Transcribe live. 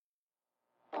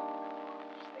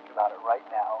about it right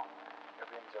now,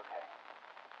 everything's okay.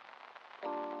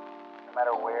 No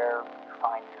matter where you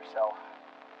find yourself,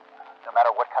 no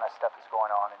matter what kind of stuff is going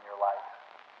on in your life,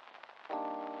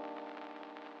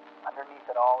 underneath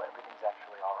it all, everything's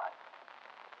actually all right.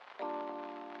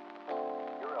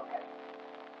 You're okay.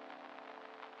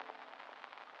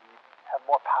 You have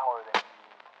more power than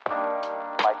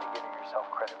you might be giving yourself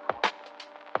credit for.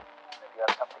 If you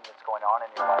have something that's going on in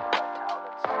your life right now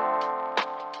that's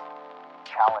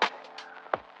challenging,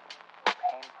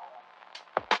 painful,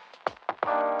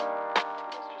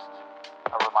 it's just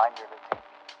a reminder to take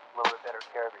a little bit better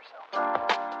care of yourself.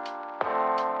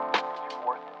 You're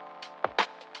worth it.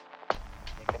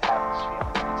 You can have this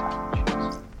feeling anytime you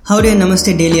choose. Howdy and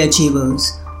Namaste Daily Achievers.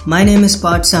 My name is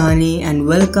Parth Sahani and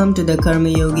welcome to the Karma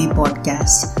Yogi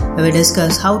podcast, where we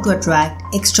discuss how to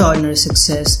attract extraordinary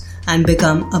success and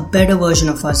become a better version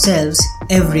of ourselves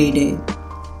every day.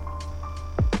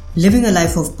 Living a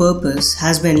life of purpose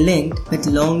has been linked with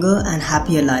longer and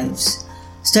happier lives.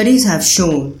 Studies have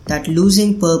shown that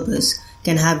losing purpose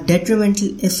can have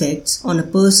detrimental effects on a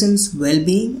person's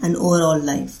well-being and overall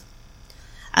life.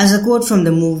 As a quote from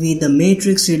the movie The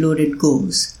Matrix Reloaded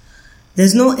goes,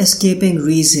 "There's no escaping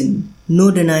reason, no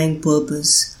denying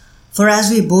purpose. For as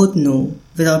we both know,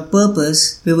 without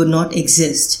purpose we would not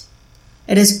exist.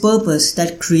 It is purpose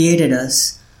that created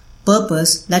us,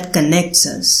 purpose that connects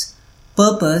us,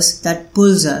 purpose that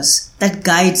pulls us, that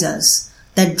guides us,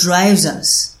 that drives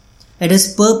us. It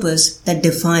is purpose that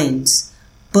defines,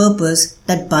 purpose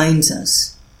that binds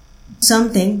us."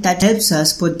 Something that helps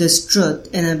us put this truth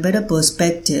in a better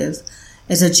perspective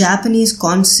is a Japanese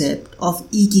concept of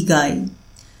ikigai.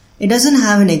 It doesn't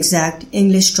have an exact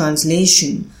English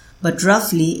translation, but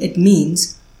roughly it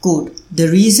means, quote, "the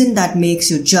reason that makes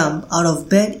you jump out of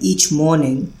bed each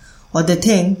morning, or the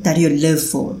thing that you live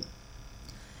for."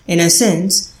 In a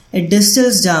sense, it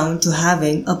distills down to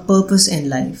having a purpose in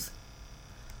life.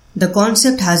 The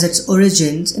concept has its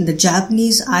origins in the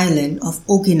Japanese island of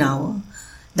Okinawa,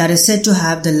 that is said to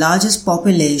have the largest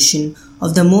population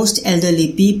of the most elderly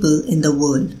people in the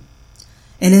world.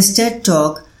 In his TED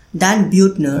Talk, Dan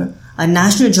Buettner, a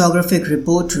National Geographic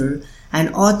reporter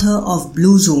and author of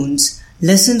Blue Zones,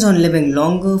 Lessons on Living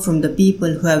Longer from the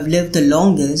People Who Have Lived the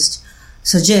Longest,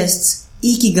 suggests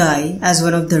ikigai as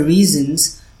one of the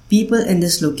reasons people in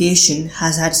this location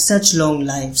has had such long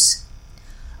lives.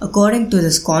 According to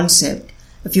this concept,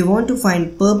 if you want to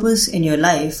find purpose in your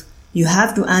life, you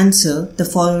have to answer the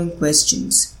following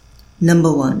questions.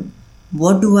 Number 1.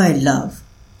 What do I love?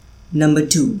 Number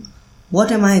 2.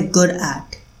 What am I good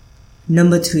at?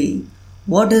 Number 3.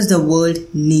 What does the world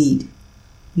need?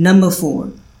 Number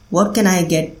 4. What can I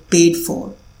get paid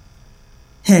for?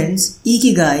 Hence,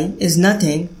 ikigai is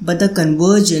nothing but the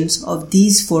convergence of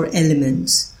these 4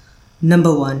 elements.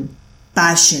 Number 1.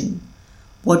 Passion.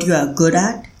 What you are good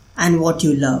at and what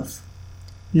you love.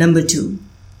 Number 2.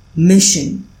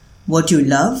 Mission. What you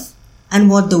love and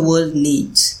what the world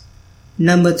needs.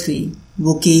 Number 3.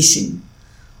 Vocation.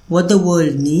 What the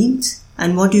world needs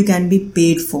and what you can be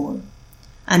paid for.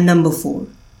 And number 4.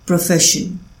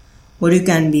 Profession. What you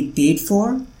can be paid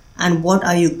for and what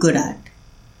are you good at.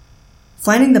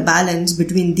 Finding the balance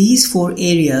between these 4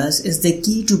 areas is the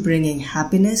key to bringing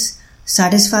happiness,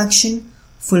 satisfaction,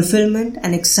 fulfillment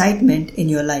and excitement in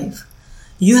your life.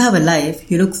 You have a life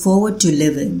you look forward to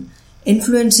living,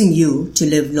 influencing you to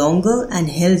live longer and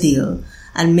healthier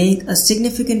and make a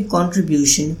significant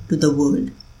contribution to the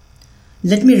world.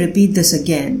 Let me repeat this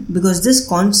again because this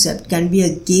concept can be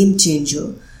a game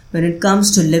changer when it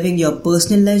comes to living your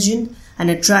personal legend and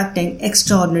attracting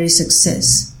extraordinary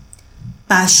success.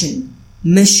 Passion,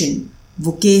 mission,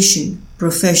 vocation,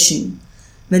 profession.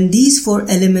 When these 4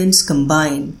 elements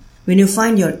combine, when you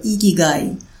find your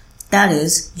ikigai, that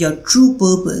is, your true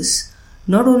purpose,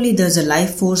 not only does the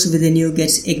life force within you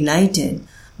gets ignited,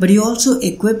 but you also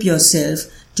equip yourself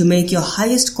to make your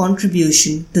highest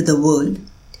contribution to the world.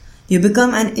 You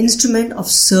become an instrument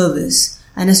of service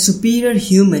and a superior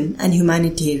human and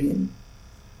humanitarian.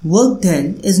 Work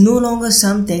then is no longer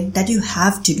something that you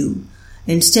have to do.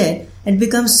 Instead, it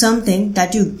becomes something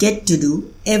that you get to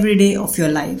do every day of your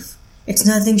life. It's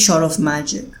nothing short of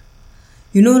magic.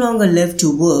 You no longer live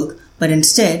to work, but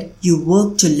instead you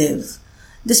work to live.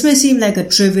 This may seem like a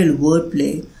trivial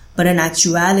wordplay, but in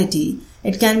actuality,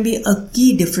 it can be a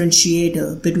key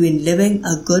differentiator between living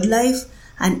a good life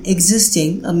and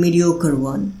existing a mediocre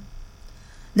one.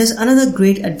 There's another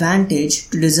great advantage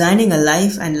to designing a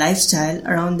life and lifestyle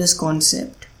around this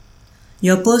concept.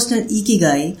 Your personal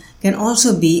ikigai can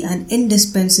also be an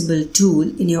indispensable tool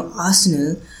in your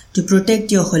arsenal to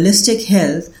protect your holistic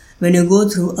health when you go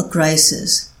through a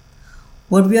crisis.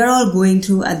 What we are all going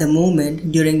through at the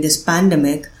moment during this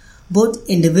pandemic, both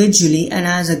individually and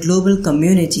as a global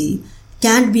community,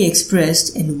 can't be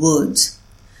expressed in words.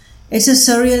 It's a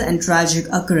surreal and tragic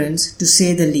occurrence, to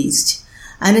say the least,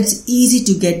 and it's easy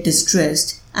to get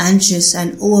distressed, anxious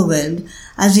and overwhelmed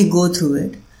as we go through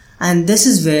it. And this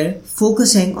is where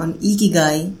focusing on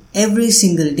Ikigai every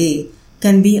single day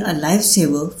can be a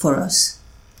lifesaver for us.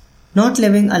 Not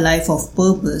living a life of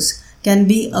purpose can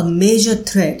be a major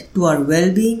threat to our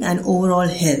well-being and overall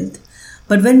health.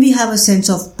 But when we have a sense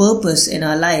of purpose in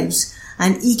our lives,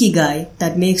 an Ikigai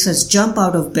that makes us jump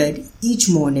out of bed each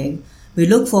morning, we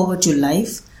look forward to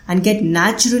life and get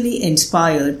naturally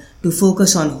inspired to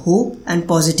focus on hope and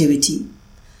positivity.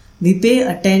 We pay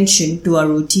attention to our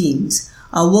routines,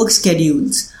 our work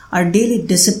schedules, our daily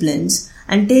disciplines,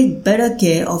 and take better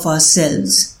care of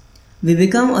ourselves. We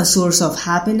become a source of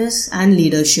happiness and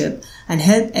leadership and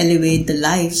help elevate the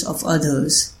lives of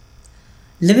others.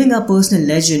 Living our personal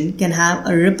legend can have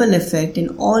a ripple effect in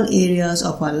all areas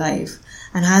of our life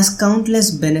and has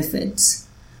countless benefits.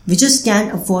 We just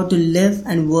can't afford to live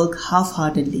and work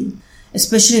half-heartedly,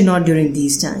 especially not during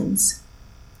these times.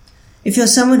 If you're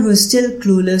someone who is still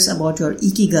clueless about your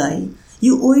Ikigai,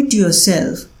 you owe it to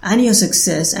yourself and your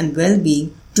success and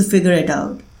well-being to figure it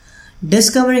out.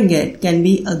 Discovering it can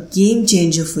be a game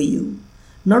changer for you,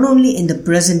 not only in the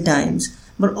present times,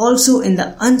 but also in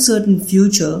the uncertain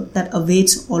future that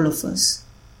awaits all of us.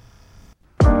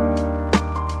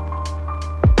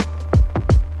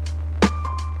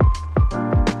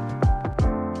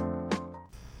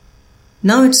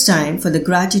 Now it's time for the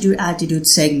Gratitude Attitude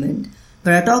segment,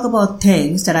 where I talk about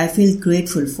things that I feel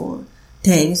grateful for,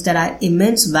 things that add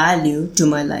immense value to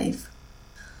my life.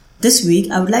 This week,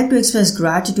 I would like to express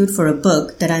gratitude for a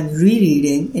book that I'm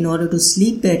rereading in order to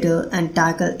sleep better and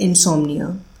tackle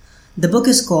insomnia. The book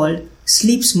is called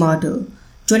Sleep Smarter,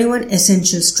 21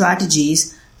 Essential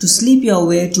Strategies to Sleep Your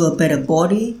Way to a Better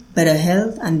Body, Better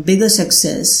Health and Bigger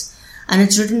Success, and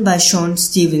it's written by Shawn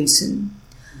Stevenson.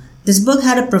 This book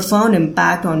had a profound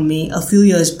impact on me a few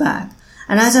years back,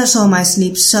 and as I saw my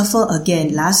sleep suffer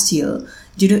again last year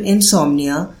due to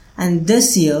insomnia, and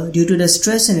this year due to the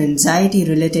stress and anxiety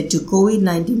related to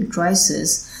COVID-19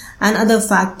 crisis and other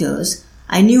factors,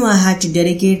 I knew I had to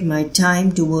dedicate my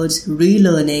time towards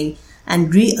relearning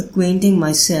and reacquainting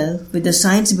myself with the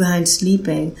science behind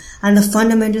sleeping and the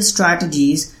fundamental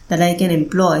strategies that I can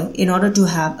employ in order to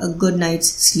have a good night's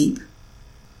sleep.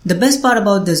 The best part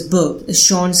about this book is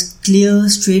Shawn's clear,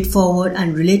 straightforward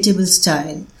and relatable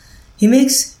style. He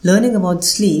makes learning about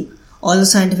sleep, all the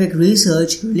scientific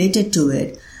research related to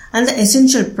it, and the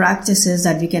essential practices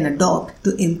that we can adopt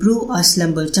to improve our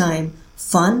slumber time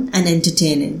fun and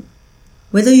entertaining.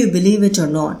 Whether you believe it or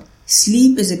not,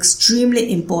 sleep is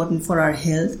extremely important for our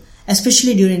health,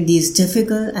 especially during these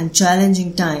difficult and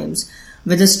challenging times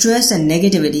where the stress and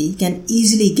negativity can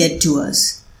easily get to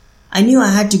us. I knew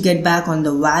I had to get back on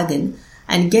the wagon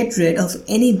and get rid of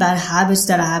any bad habits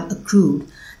that I have accrued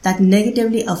that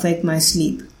negatively affect my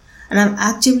sleep. And I'm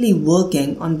actively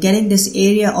working on getting this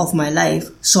area of my life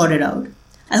sorted out.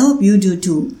 I hope you do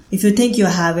too, if you think you're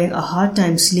having a hard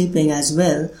time sleeping as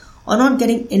well or not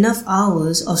getting enough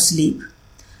hours of sleep.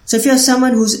 So if you're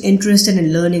someone who's interested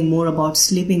in learning more about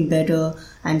sleeping better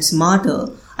and smarter,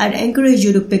 I'd encourage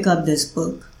you to pick up this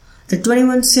book. The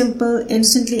 21 simple,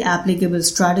 instantly applicable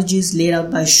strategies laid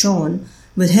out by Shawn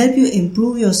will help you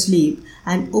improve your sleep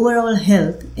and overall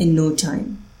health in no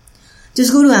time.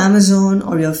 Just go to Amazon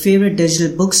or your favorite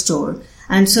digital bookstore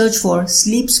and search for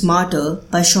Sleep Smarter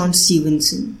by Shawn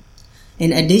Stevenson.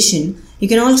 In addition, you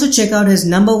can also check out his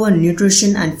 #1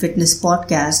 nutrition and fitness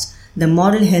podcast, The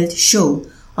Model Health Show,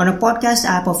 on a podcast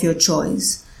app of your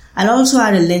choice. I'll also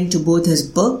add a link to both his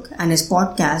book and his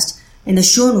podcast in the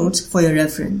show notes for your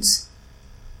reference.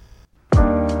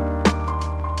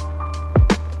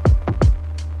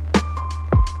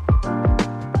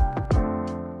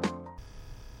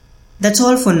 That's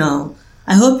all for now.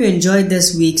 I hope you enjoyed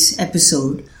this week's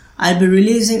episode. I'll be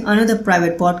releasing another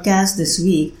private podcast this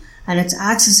week, and it's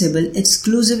accessible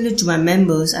exclusively to my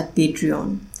members at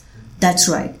Patreon. That's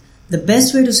right. The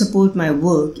best way to support my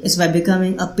work is by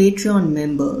becoming a Patreon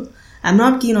member. I'm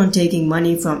not keen on taking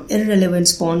money from irrelevant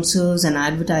sponsors and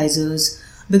advertisers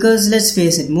because, let's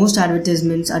face it, most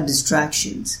advertisements are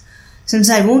distractions.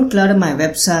 Since I won't clutter my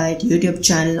website, YouTube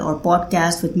channel or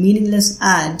podcast with meaningless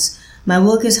ads, my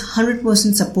work is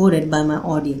 100% supported by my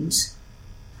audience.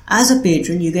 As a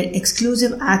patron, you get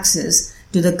exclusive access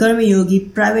to the Karma Yogi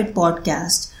private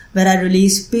podcast where I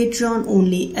release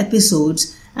Patreon-only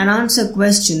episodes and answer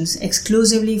questions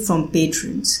exclusively from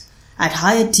patrons. At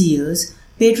higher tiers,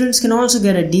 Patrons can also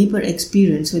get a deeper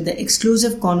experience with the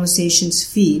exclusive Conversations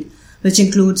feed, which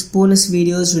includes bonus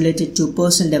videos related to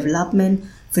personal development,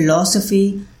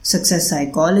 philosophy, success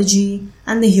psychology,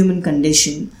 and the human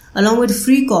condition, along with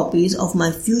free copies of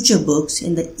my future books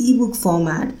in the ebook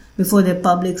format before their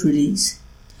public release.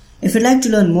 If you'd like to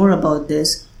learn more about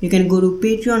this, you can go to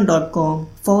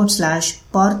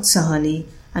patreon.com/Parth Sahani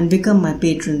and become my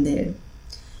patron there.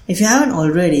 If you haven't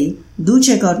already, do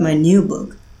check out my new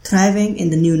book, Thriving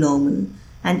in the New Normal,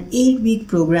 an 8-week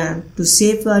program to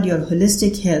safeguard your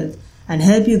holistic health and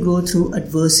help you grow through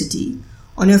adversity,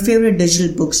 on your favorite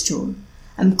digital bookstore.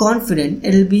 I'm confident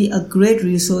it'll be a great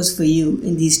resource for you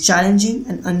in these challenging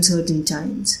and uncertain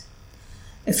times.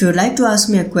 If you would like to ask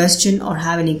me a question or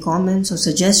have any comments or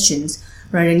suggestions,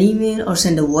 write an email or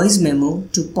send a voice memo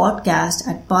to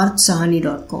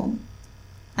podcast@parthsahani.com.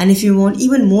 And if you want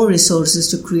even more resources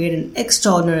to create an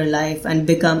extraordinary life and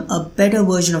become a better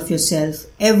version of yourself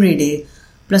every day,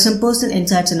 plus some personal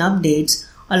insights and updates,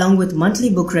 along with monthly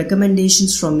book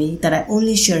recommendations from me that I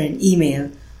only share in email,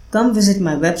 come visit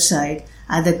my website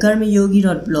at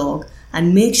thekarmayogi.blog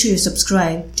and make sure you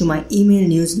subscribe to my email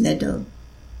newsletter.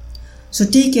 So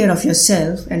take care of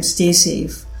yourself and stay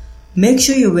safe. Make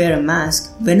sure you wear a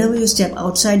mask whenever you step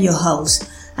outside your house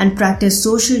and practice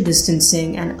social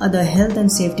distancing and other health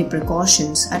and safety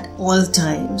precautions at all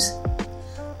times.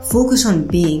 Focus on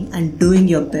being and doing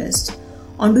your best,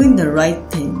 on doing the right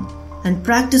thing, and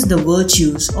practice the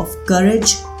virtues of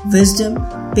courage, wisdom,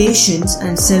 patience,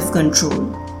 and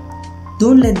self-control.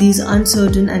 Don't let these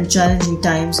uncertain and challenging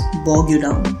times bog you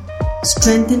down.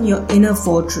 Strengthen your inner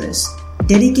fortress.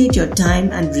 Dedicate your time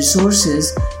and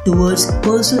resources towards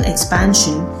personal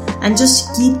expansion and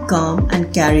just keep calm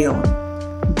and carry on.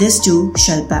 This too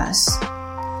shall pass.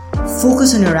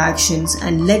 Focus on your actions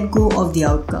and let go of the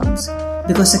outcomes,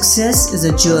 because success is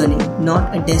a journey,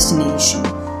 not a destination,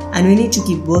 and we need to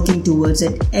keep working towards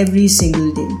it every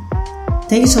single day.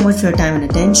 Thank you so much for your time and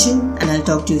attention, and I'll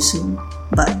talk to you soon.